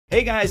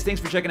Hey guys, thanks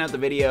for checking out the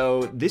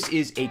video. This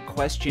is a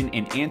question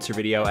and answer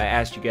video. I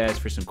asked you guys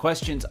for some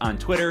questions on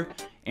Twitter,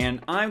 and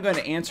I'm going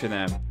to answer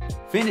them.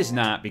 Finn is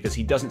not, because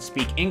he doesn't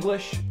speak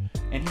English,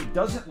 and he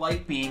doesn't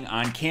like being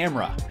on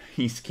camera.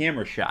 He's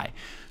camera shy,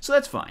 so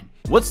that's fine.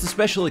 What's the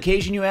special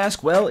occasion, you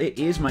ask? Well, it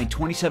is my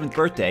 27th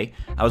birthday.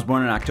 I was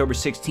born on October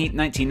 16th,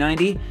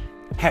 1990.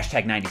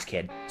 Hashtag 90s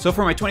kid. So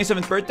for my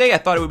 27th birthday, I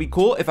thought it would be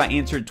cool if I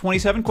answered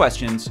 27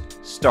 questions,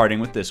 starting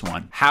with this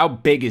one. How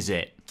big is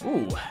it?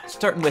 Ooh,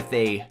 starting with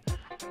a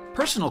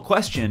personal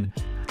question.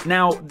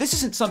 Now, this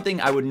isn't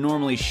something I would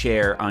normally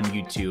share on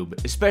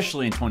YouTube,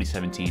 especially in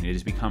 2017. It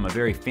has become a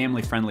very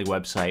family-friendly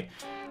website.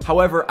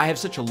 However, I have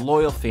such a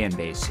loyal fan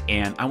base,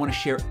 and I want to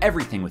share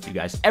everything with you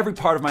guys, every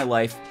part of my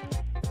life,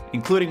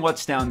 including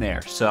what's down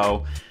there.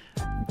 So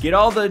get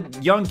all the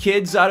young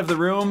kids out of the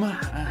room.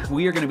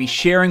 We are going to be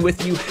sharing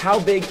with you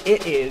how big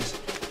it is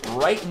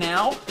right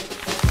now.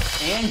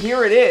 And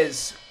here it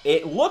is.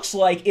 It looks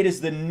like it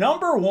is the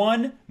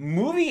 #1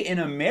 movie in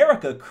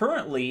America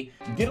currently.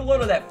 Get a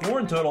load of that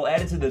foreign total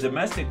added to the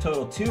domestic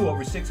total too,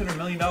 over $600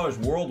 million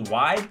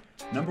worldwide.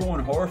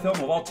 #1 horror film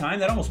of all time.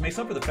 That almost makes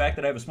up for the fact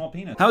that I have a small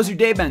penis. How's your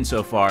day been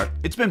so far?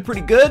 It's been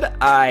pretty good.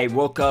 I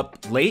woke up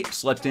late,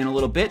 slept in a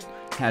little bit,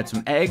 had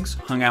some eggs,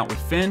 hung out with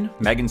Finn.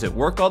 Megan's at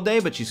work all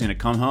day, but she's gonna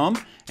come home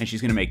and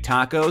she's gonna make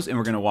tacos, and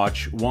we're gonna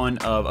watch one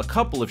of a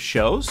couple of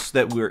shows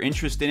that we're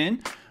interested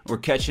in. We're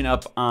catching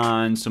up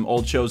on some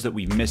old shows that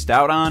we've missed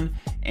out on,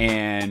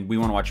 and we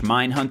want to watch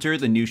Mindhunter,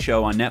 the new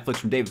show on Netflix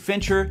from David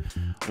Fincher.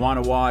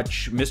 Want to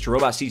watch Mr.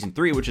 Robot Season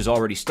 3, which has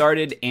already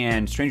started,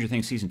 and Stranger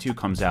Things Season 2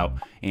 comes out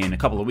in a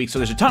couple of weeks. So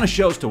there's a ton of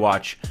shows to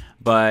watch,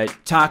 but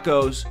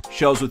tacos,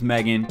 shows with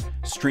Megan,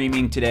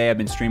 streaming today. I've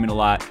been streaming a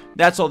lot.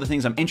 That's all the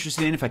things I'm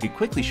interested in. If I could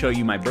quickly show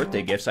you my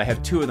birthday gifts, I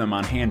have 2 of them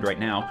on hand right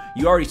now.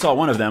 You already saw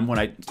one of them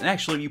when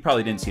actually, you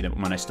probably didn't see them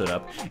when I stood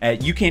up.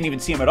 You can't even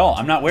see them at all.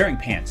 I'm not wearing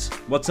pants.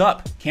 What's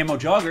up? Camo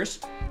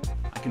joggers.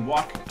 I can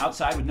walk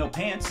outside with no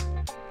pants.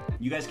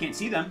 You guys can't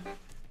see them.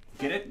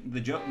 Get it? The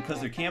joke,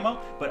 because they're camo.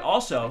 But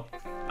also,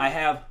 I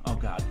have, oh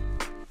God,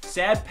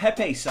 sad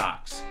Pepe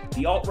socks.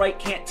 The alt-right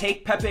can't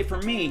take Pepe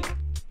from me.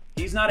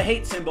 He's not a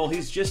hate symbol,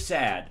 he's just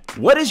sad.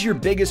 What is your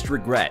biggest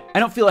regret? I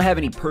don't feel I have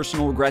any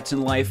personal regrets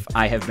in life.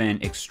 I have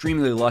been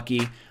extremely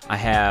lucky. I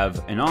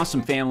have an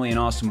awesome family, an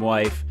awesome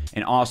wife,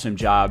 an awesome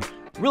job.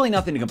 Really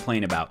nothing to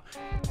complain about.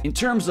 In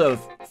terms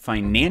of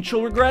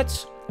financial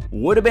regrets,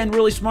 would have been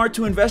really smart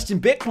to invest in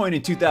Bitcoin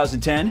in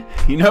 2010.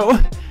 You know,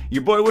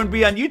 your boy wouldn't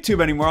be on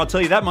YouTube anymore, I'll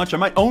tell you that much. I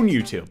might own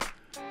YouTube.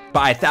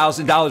 Buy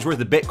 $1,000 worth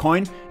of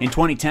Bitcoin in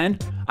 2010.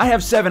 I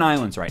have 7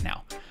 islands right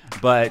now.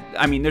 But,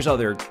 I mean, there's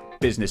other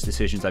business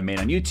decisions I made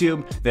on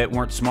YouTube that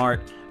weren't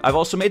smart. I've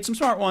also made some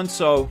smart ones,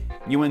 so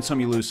you win some,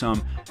 you lose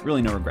some.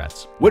 Really no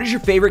regrets. What is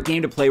your favorite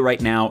game to play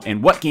right now,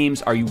 and what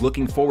games are you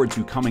looking forward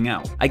to coming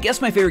out? I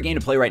guess my favorite game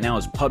to play right now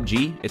is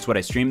PUBG. It's what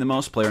I stream the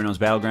most, PlayerUnknown's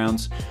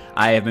Battlegrounds.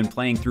 I have been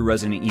playing through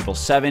Resident Evil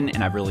 7,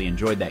 and I've really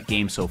enjoyed that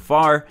game so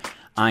far.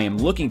 I am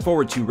looking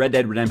forward to Red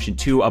Dead Redemption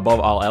 2 above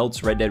all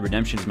else. Red Dead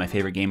Redemption is my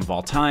favorite game of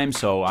all time,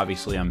 so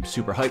obviously I'm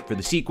super hyped for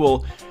the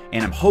sequel,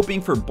 and I'm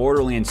hoping for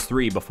Borderlands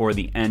 3 before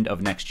the end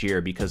of next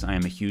year because I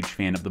am a huge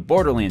fan of the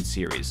Borderlands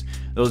series.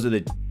 Those are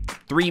the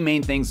 2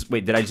 main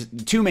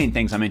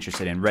things I'm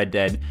interested in, Red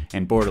Dead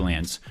and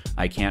Borderlands.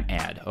 I can't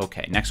add.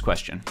 Okay, next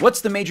question.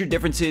 What's the major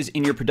differences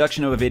in your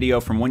production of a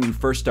video from when you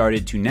first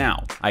started to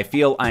now? I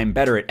feel I'm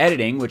better at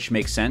editing, which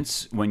makes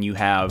sense when you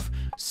have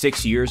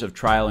 6 years of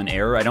trial and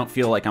error. I don't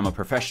feel like I'm a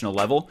professional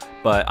level,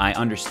 but I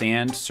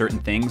understand certain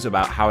things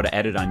about how to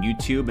edit on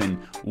YouTube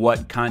and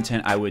what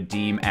content I would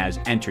deem as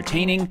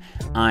entertaining.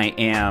 I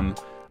am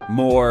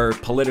more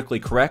politically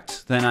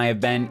correct than I have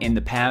been in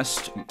the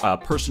past,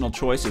 personal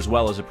choice as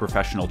well as a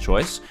professional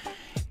choice.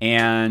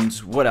 And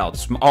what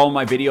else? All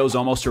my videos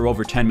almost are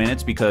over 10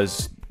 minutes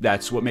because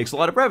that's what makes a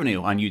lot of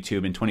revenue on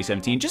YouTube in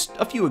 2017. Just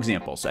a few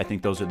examples. I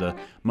think those are the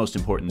most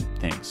important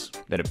things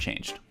that have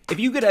changed. If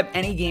you could have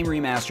any game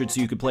remastered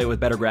so you could play with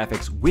better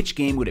graphics, which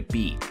game would it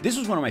be? This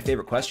was one of my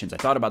favorite questions. I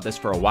thought about this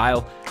for a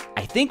while.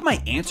 I think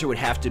my answer would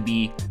have to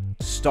be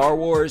Star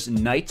Wars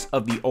Knights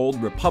of the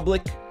Old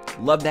Republic.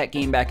 Loved that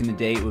game back in the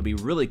day. It would be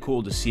really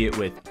cool to see it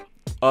with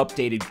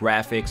updated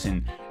graphics,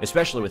 and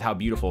especially with how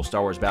beautiful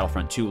Star Wars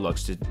Battlefront 2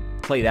 looks, to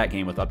play that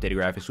game with updated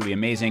graphics would be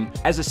amazing.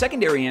 As a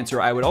secondary answer,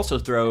 I would also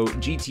throw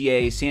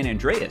GTA San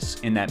Andreas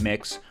in that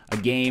mix, a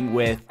game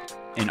with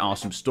an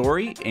awesome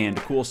story and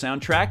a cool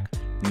soundtrack.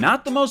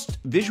 Not the most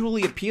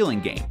visually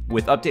appealing game.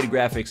 With updated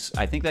graphics,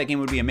 I think that game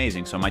would be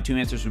amazing. So my 2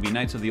 answers would be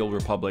Knights of the Old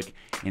Republic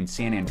and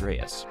San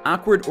Andreas.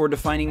 Awkward or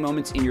defining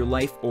moments in your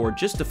life, or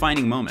just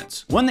defining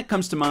moments? One that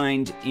comes to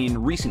mind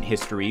in recent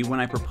history, when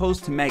I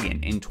proposed to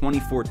Megan in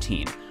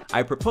 2014.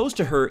 I proposed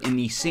to her in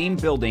the same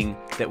building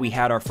that we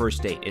had our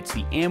first date. It's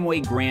the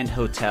Amway Grand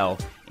Hotel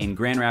in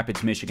Grand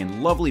Rapids,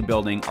 Michigan. Lovely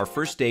building. Our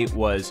first date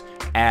was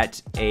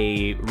at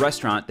a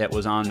restaurant that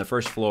was on the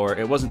first floor.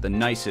 It wasn't the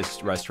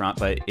nicest restaurant,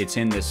 but it's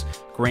in this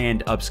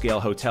grand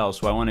upscale hotel,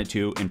 so I wanted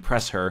to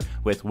impress her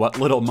with what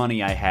little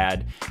money I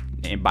had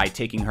by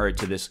taking her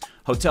to this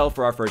hotel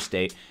for our first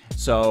date.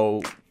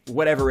 So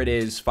whatever it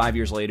is, 5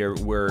 years later,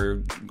 we're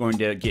going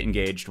to get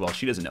engaged. Well,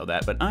 she doesn't know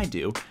that, but I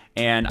do.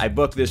 And I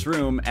booked this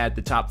room at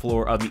the top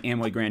floor of the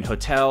Amway Grand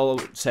Hotel,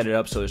 set it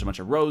up so there's a bunch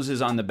of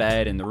roses on the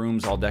bed and the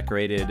room's all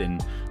decorated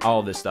and all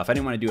of this stuff. I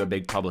didn't want to do a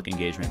big public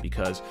engagement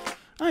because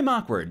I'm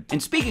awkward.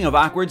 And speaking of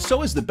awkward,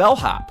 so is the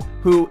bellhop,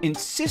 who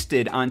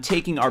insisted on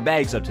taking our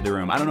bags up to the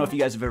room. I don't know if you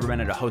guys have ever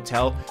been at a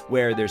hotel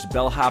where there's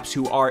bellhops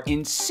who are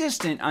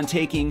insistent on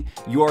taking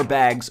your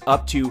bags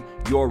up to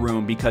your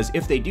room, because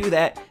if they do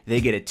that, they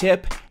get a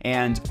tip,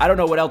 and I don't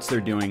know what else they're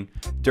doing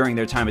during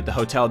their time at the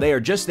hotel. They are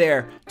just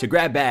there to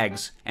grab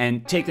bags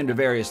and take them to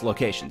various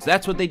locations.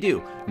 That's what they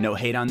do. No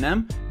hate on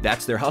them.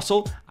 That's their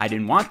hustle. I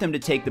didn't want them to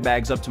take the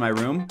bags up to my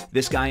room.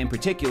 This guy in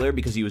particular,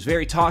 because he was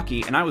very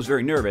talky, and I was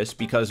very nervous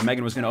because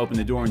Megan was going to open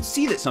the door and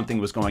see that something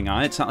was going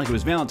on. It's not like it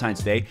was Valentine's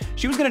Day.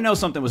 She was going to know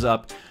something was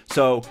up.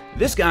 So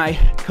this guy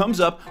comes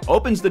up,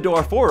 opens the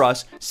door for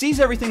us, sees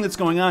everything that's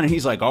going on, and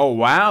he's like, oh,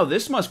 wow,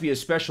 this must be a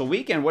special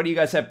weekend. What do you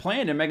guys have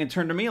planned? And Megan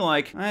turned to me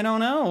like, I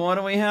don't know. What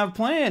do we have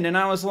planned? And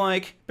I was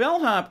like,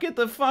 bellhop, get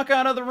the fuck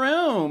out of the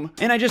room.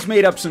 And I just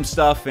made up some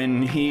stuff,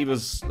 and he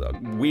was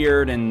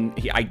weird, and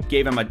I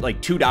gave him like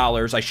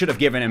 $2. I should have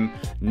given him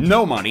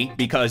no money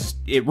because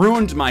it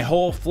ruined my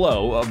whole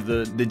flow of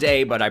the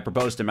day, but I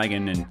proposed to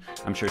Megan, and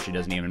I'm sure she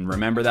doesn't even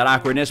remember that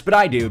awkwardness, but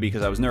I do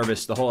because I was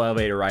nervous the whole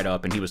elevator ride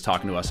up, and he was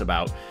talking to us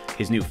about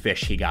his new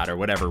fish he got or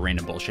whatever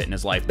random bullshit in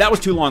his life. That was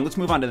too long. Let's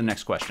move on to the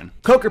next question.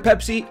 Coke or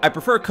Pepsi? I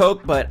prefer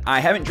Coke, but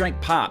I haven't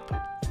drank pop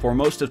for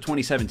most of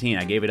 2017.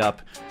 I gave it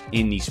up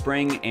in the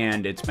spring,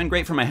 and it's been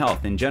great for my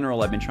health. In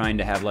general, I've been trying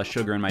to have less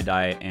sugar in my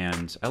diet,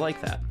 and I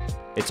like that.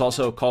 It's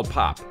also called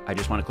pop. I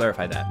just want to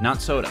clarify that.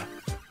 Not soda.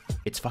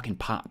 It's fucking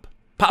pop.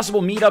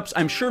 Possible meetups.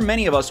 I'm sure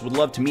many of us would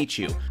love to meet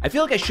you. I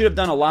feel like I should have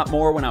done a lot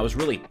more when I was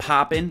really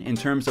poppin' in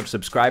terms of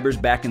subscribers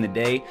back in the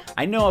day.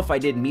 I know if I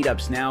did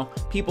meetups now,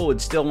 people would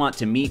still want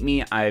to meet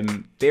me.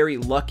 I'm very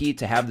lucky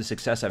to have the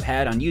success I've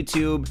had on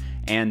YouTube,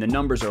 and the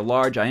numbers are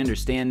large. I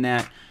understand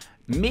that.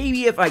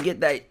 Maybe if I get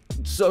that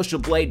social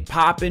blade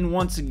popping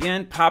once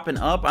again, popping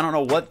up. I don't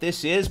know what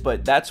this is,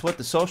 but that's what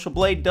the social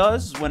blade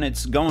does when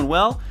it's going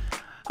well.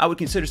 I would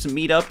consider some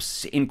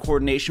meetups in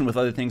coordination with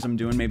other things I'm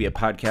doing, maybe a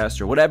podcast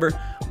or whatever,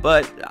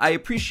 but I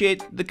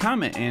appreciate the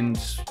comment and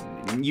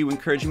you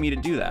encouraging me to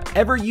do that.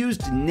 Ever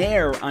used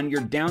Nair on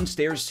your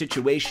downstairs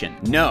situation?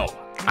 No.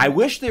 I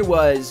wish there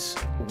was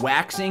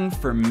waxing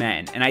for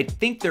men, and I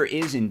think there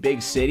is in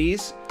big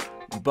cities,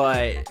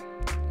 but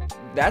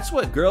that's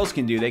what girls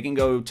can do. They can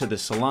go to the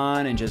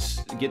salon and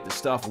just get the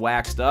stuff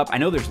waxed up. I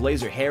know there's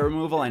laser hair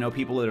removal. I know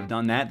people that have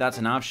done that. That's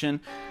an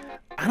option.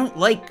 I don't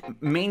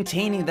like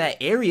maintaining that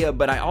area,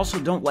 but I also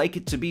don't like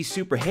it to be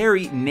super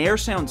hairy. Nair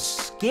sounds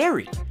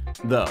scary,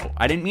 though.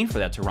 I didn't mean for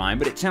that to rhyme,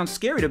 but it sounds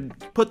scary to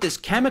put this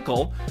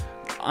chemical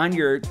on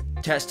your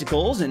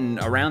testicles and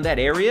around that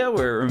area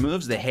where it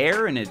removes the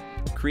hair and it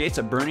creates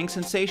a burning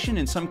sensation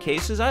in some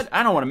cases. I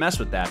don't want to mess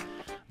with that,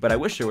 but I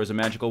wish there was a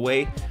magical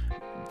way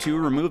to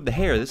remove the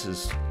hair. This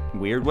is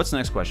weird. What's the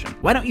next question?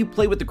 Why don't you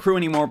play with the crew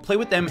anymore? Play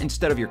with them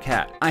instead of your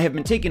cat. I have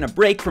been taking a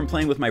break from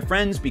playing with my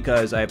friends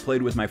because I have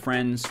played with my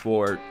friends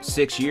for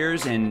 6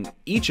 years, and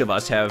each of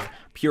us have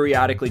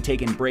periodically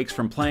taken breaks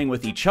from playing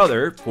with each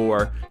other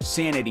for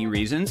sanity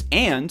reasons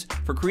and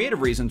for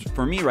creative reasons.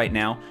 For me right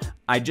now,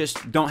 I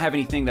just don't have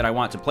anything that I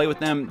want to play with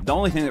them. The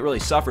only thing that really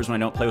suffers when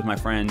I don't play with my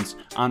friends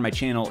on my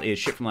channel is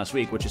Shit From Last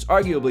Week, which is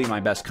arguably my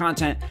best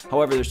content.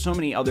 However, there's so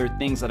many other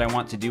things that I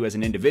want to do as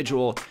an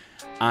individual.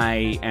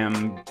 I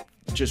am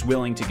just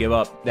willing to give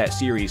up that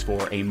series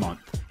for a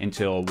month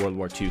until World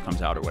War II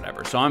comes out or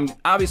whatever. So I'm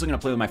obviously going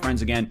to play with my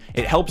friends again.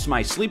 It helps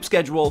my sleep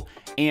schedule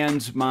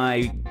and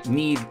my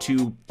need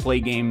to play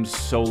games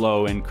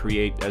solo and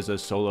create as a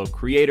solo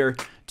creator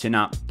to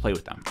not play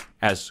with them,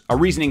 as a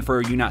reasoning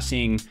for you not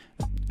seeing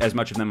as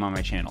much of them on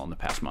my channel in the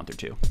past month or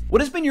two.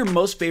 What has been your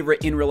most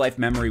favorite in real life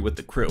memory with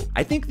the crew?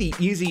 I think the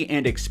easy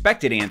and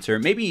expected answer,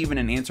 maybe even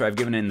an answer I've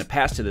given in the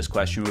past to this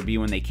question, would be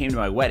when they came to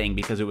my wedding,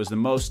 because it was the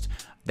most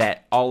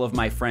that all of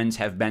my friends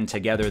have been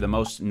together, the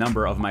most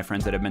number of my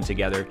friends that have been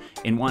together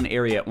in one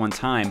area at one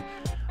time.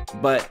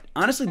 But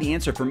honestly, the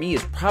answer for me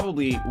is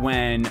probably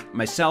when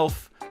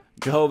myself,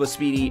 Jehovah,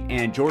 Speedy,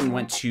 and Jordan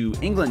went to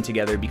England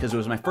together, because it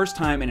was my first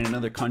time in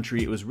another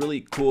country. It was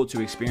really cool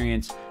to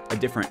experience a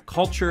different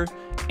culture,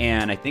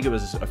 and I think it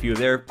was a few of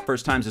their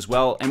first times as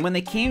well. And when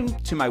they came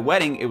to my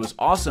wedding, it was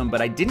awesome,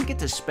 but I didn't get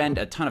to spend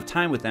a ton of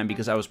time with them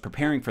because I was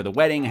preparing for the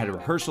wedding. I had a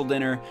rehearsal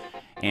dinner,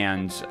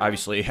 and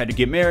obviously had to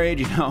get married,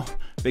 you know,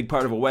 big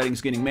part of a wedding is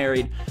getting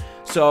married.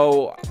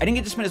 So I didn't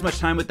get to spend as much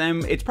time with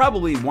them. It's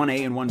probably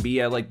 1A and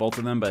 1B. I like both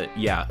of them, but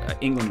yeah,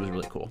 England was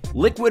really cool.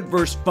 Liquid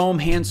versus foam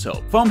hand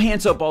soap. Foam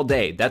hand soap all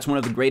day. That's one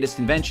of the greatest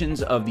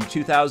inventions of the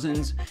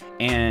 2000s.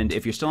 And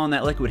if you're still on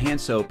that liquid hand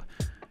soap,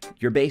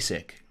 you're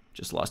basic.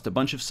 Just lost a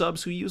bunch of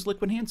subs who use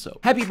liquid hand soap.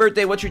 Happy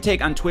birthday, what's your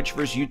take on Twitch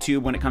versus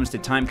YouTube when it comes to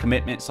time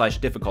commitment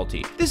 /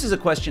 difficulty? This is a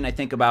question I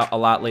think about a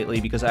lot lately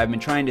because I've been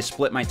trying to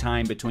split my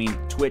time between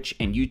Twitch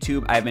and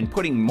YouTube. I've been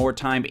putting more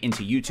time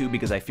into YouTube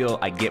because I feel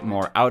I get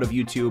more out of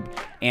YouTube,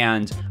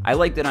 and I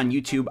like that on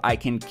YouTube I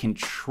can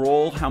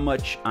control how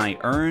much I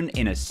earn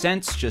in a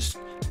sense, just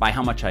by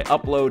how much I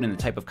upload and the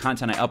type of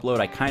content I upload.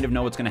 I kind of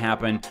know what's going to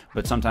happen,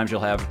 but sometimes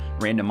you'll have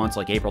random months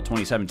like April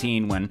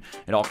 2017 when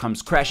it all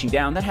comes crashing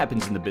down. That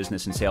happens in the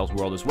business and sales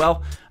world as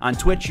well. On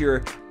Twitch,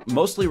 you're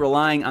mostly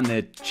relying on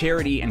the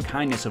charity and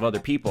kindness of other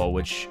people,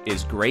 which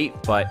is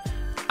great, but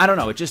I don't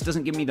know, it just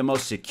doesn't give me the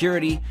most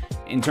security.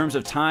 In terms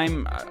of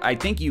time, I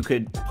think you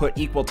could put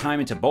equal time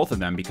into both of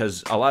them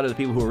because a lot of the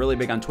people who are really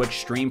big on Twitch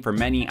stream for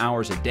many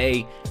hours a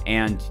day,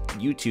 and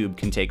YouTube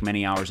can take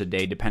many hours a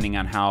day depending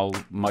on how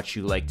much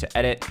you like to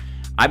edit.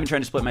 I've been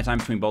trying to split my time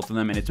between both of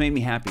them, and it's made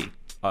me happy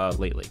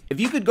lately. If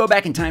you could go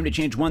back in time to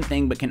change one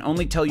thing but can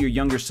only tell your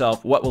younger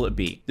self, what will it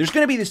be? There's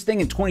going to be this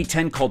thing in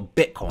 2010 called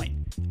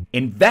Bitcoin.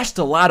 Invest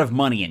a lot of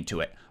money into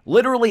it.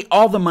 Literally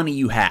all the money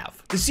you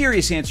have. The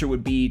serious answer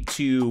would be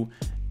to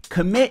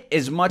commit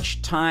as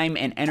much time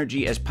and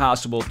energy as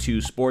possible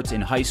to sports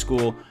in high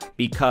school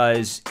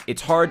because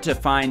it's hard to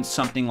find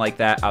something like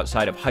that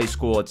outside of high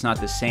school. It's not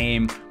the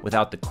same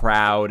without the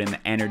crowd and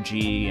the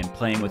energy and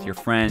playing with your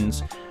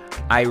friends.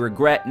 I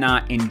regret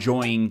not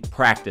enjoying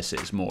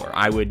practices more.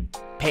 I would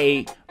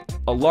pay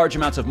a large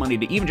amounts of money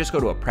to even just go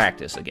to a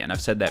practice again. I've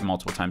said that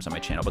multiple times on my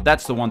channel, but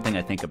that's the one thing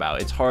I think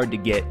about. It's hard to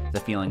get the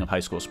feeling of high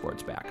school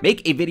sports back.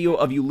 Make a video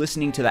of you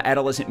listening to the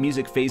adolescent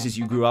music phases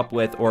you grew up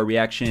with or a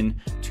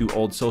reaction to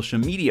old social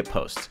media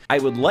posts. I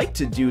would like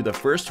to do the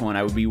first one.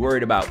 I would be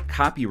worried about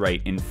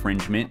copyright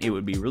infringement. It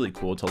would be really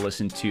cool to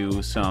listen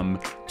to some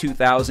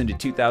 2000 to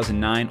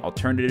 2009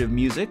 alternative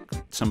music,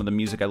 some of the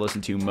music I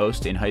listened to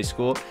most in high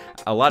school.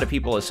 A lot of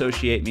people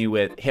associate me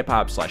with hip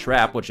hop /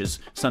 rap, which is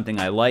something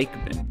I like.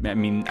 I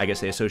mean, I guess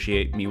they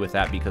associate me with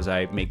that because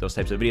I make those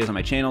types of videos on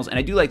my channels, and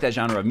I do like that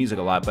genre of music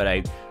a lot, but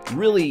I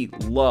really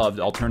loved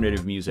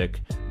alternative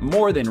music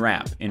more than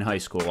rap in high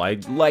school. I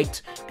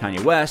liked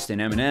Kanye West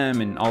and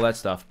Eminem and all that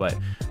stuff, but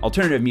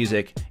alternative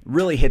music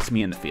really hits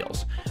me in the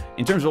feels.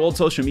 In terms of old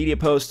social media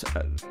posts,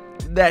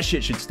 that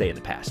shit should stay in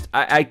the past.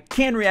 I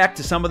can react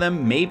to some of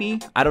them,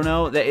 maybe. I don't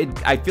know.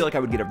 I feel like I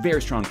would get a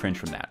very strong cringe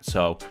from that,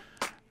 so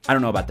I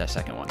don't know about that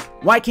second one.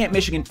 Why can't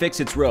Michigan fix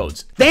its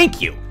roads?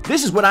 Thank you!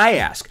 This is what I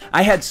ask.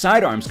 I had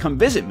Sidearms come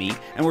visit me,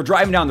 and we're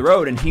driving down the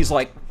road, and he's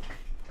like,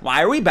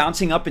 why are we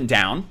bouncing up and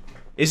down?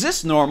 Is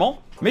this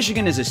normal?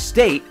 Michigan is a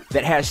state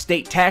that has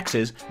state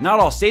taxes. Not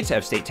all states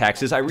have state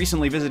taxes. I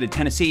recently visited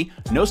Tennessee.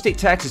 No state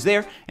taxes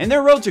there, and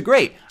their roads are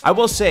great. I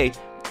will say,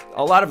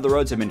 a lot of the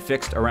roads have been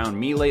fixed around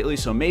me lately,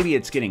 so maybe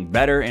it's getting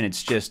better, and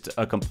it's just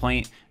a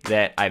complaint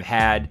that I've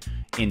had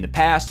in the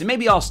past, and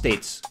maybe all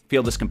states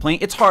feel this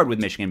complaint. It's hard with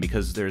Michigan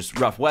because there's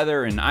rough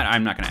weather, and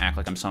I'm not going to act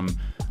like I'm some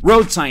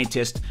road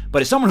scientist,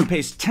 but as someone who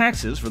pays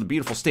taxes for the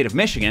beautiful state of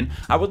Michigan,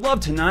 I would love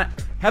to not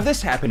have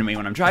this happen to me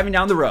when I'm driving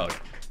down the road.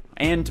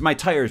 And my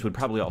tires would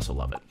probably also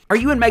love it. Are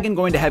you and Megan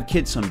going to have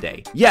kids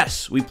someday?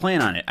 Yes, we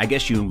plan on it. I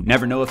guess you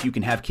never know if you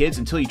can have kids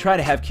until you try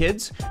to have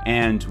kids,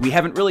 and we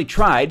haven't really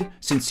tried,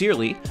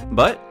 sincerely,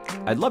 but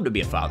I'd love to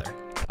be a father.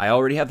 I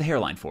already have the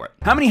hairline for it.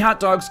 How many hot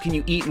dogs can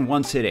you eat in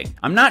one sitting?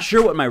 I'm not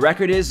sure what my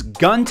record is.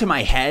 Gun to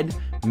my head,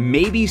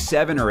 maybe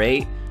 7 or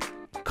 8.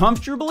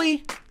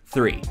 Comfortably,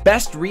 3.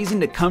 Best reason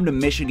to come to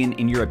Michigan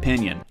in your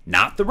opinion?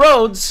 Not the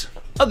roads.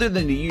 Other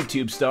than the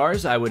YouTube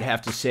stars, I would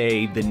have to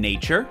say the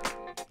nature.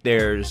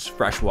 There's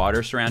fresh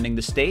water surrounding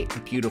the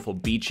state, beautiful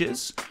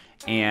beaches,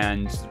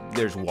 and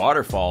there's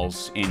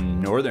waterfalls in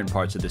northern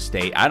parts of the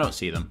state. I don't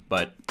see them,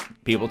 but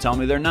people tell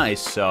me they're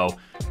nice, so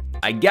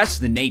I guess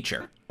the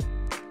nature.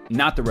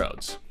 Not the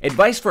roads.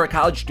 Advice for a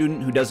college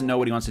student who doesn't know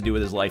what he wants to do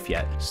with his life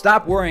yet.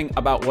 Stop worrying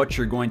about what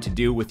you're going to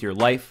do with your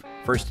life,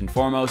 first and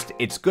foremost.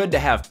 It's good to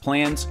have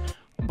plans,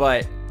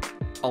 but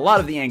a lot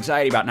of the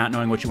anxiety about not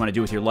knowing what you want to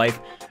do with your life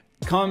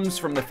comes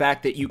from the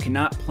fact that you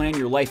cannot plan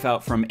your life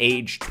out from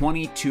age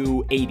 20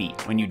 to 80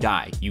 when you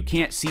die. You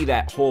can't see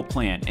that whole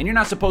plan, and you're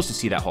not supposed to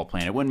see that whole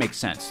plan. It wouldn't make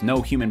sense.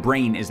 No human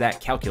brain is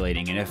that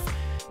calculating, and if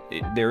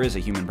there is a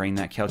human brain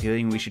that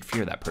calculating, we should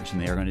fear that person.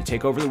 They are going to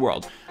take over the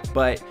world.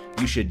 But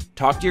you should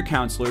talk to your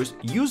counselors,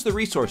 use the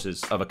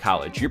resources of a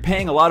college. You're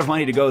paying a lot of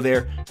money to go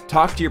there.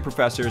 Talk to your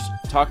professors,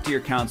 talk to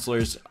your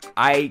counselors.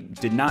 I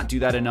did not do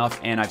that enough,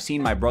 and I've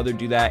seen my brother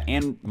do that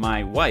and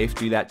my wife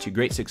do that to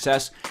great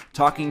success.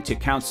 Talking to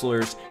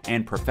counselors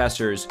and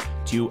professors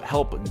to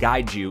help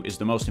guide you is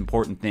the most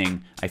important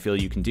thing I feel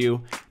you can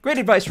do. Great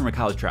advice from a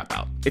college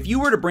dropout. If you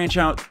were to branch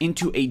out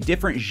into a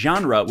different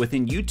genre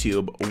within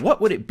YouTube,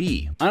 what would it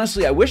be?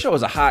 Honestly, I wish I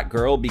was a hot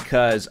girl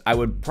because I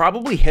would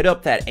probably hit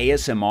up that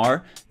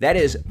ASMR. That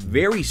is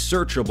very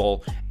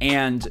searchable,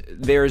 and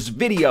there's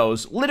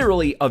videos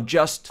literally of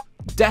just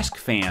desk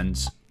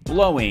fans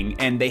blowing,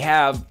 and they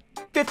have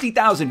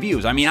 50,000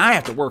 views. I mean, I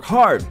have to work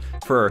hard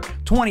for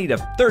 20 to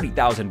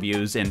 30,000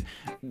 views, and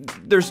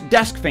there's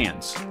desk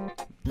fans.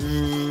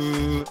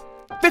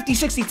 50,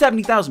 60,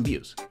 70,000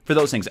 views for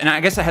those things. And I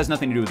guess that has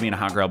nothing to do with being a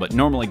hot girl, but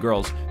normally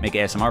girls make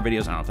ASMR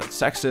videos. I don't know if that's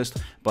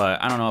sexist,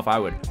 but I don't know if I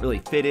would really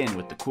fit in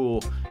with the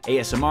cool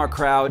ASMR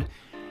crowd.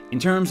 In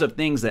terms of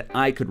things that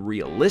I could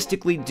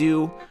realistically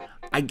do,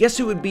 I guess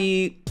it would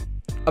be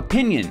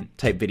opinion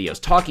type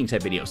videos, talking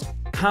type videos,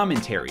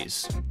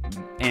 commentaries,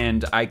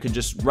 and I could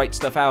just write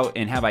stuff out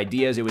and have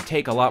ideas. It would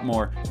take a lot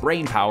more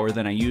brain power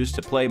than I use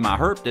to play my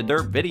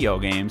herp-de-derp video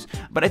games,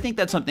 but I think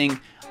that's something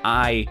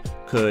I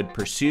could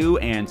pursue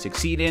and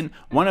succeed in.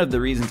 One of the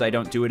reasons I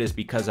don't do it is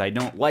because I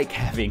don't like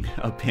having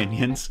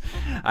opinions.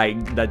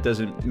 That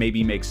doesn't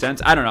maybe make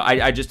sense. I don't know.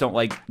 I just don't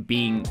like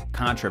being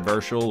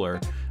controversial or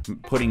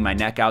putting my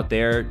neck out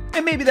there,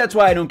 and maybe that's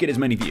why I don't get as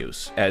many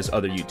views as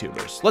other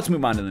YouTubers. Let's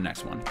move on to the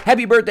next one.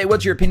 Happy birthday,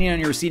 what's your opinion on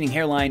your receding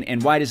hairline,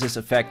 and why does this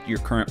affect your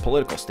current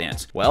political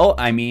stance? Well,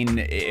 I mean,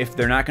 if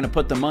they're not gonna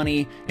put the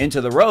money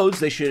into the roads,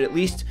 they should at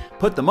least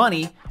put the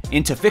money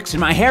into fixing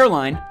my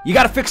hairline. You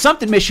gotta fix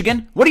something,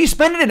 Michigan. What are you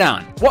spending it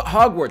on? What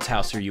Hogwarts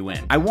house are you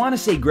in? I wanna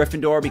say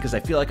Gryffindor because I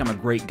feel like I'm a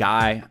great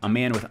guy, a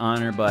man with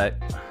honor, but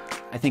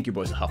I think your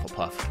boy's a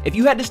Hufflepuff. If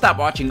you had to stop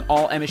watching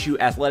all MSU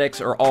athletics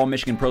or all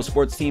Michigan pro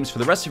sports teams for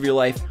the rest of your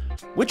life,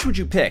 which would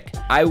you pick?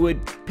 I would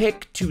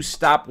pick to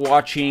stop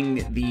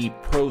watching the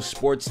pro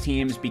sports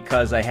teams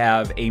because I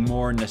have a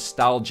more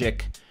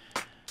nostalgic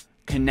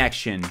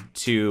connection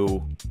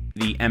to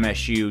the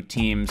MSU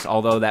teams,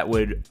 although that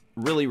would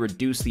really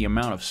reduce the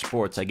amount of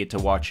sports I get to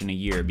watch in a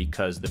year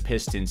because the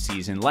Pistons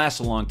season lasts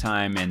a long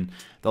time and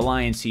the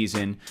Lions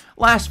season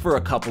lasts for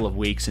a couple of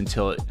weeks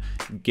until it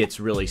gets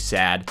really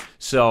sad.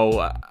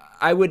 So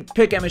I would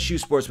pick MSU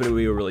sports, but it would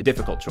be a really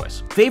difficult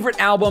choice. Favorite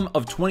album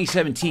of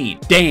 2017?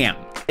 Damn.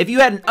 If you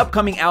had an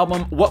upcoming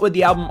album, what would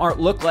the album art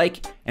look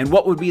like and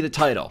what would be the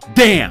title?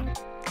 Damn.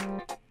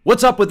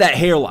 What's up with that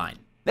hairline?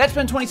 That's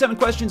been 27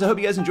 questions. I hope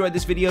you guys enjoyed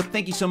this video.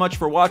 Thank you so much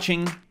for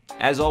watching.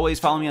 As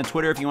always, follow me on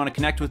Twitter if you want to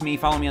connect with me.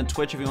 Follow me on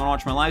Twitch if you want to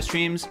watch my live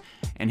streams.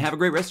 And have a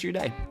great rest of your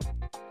day.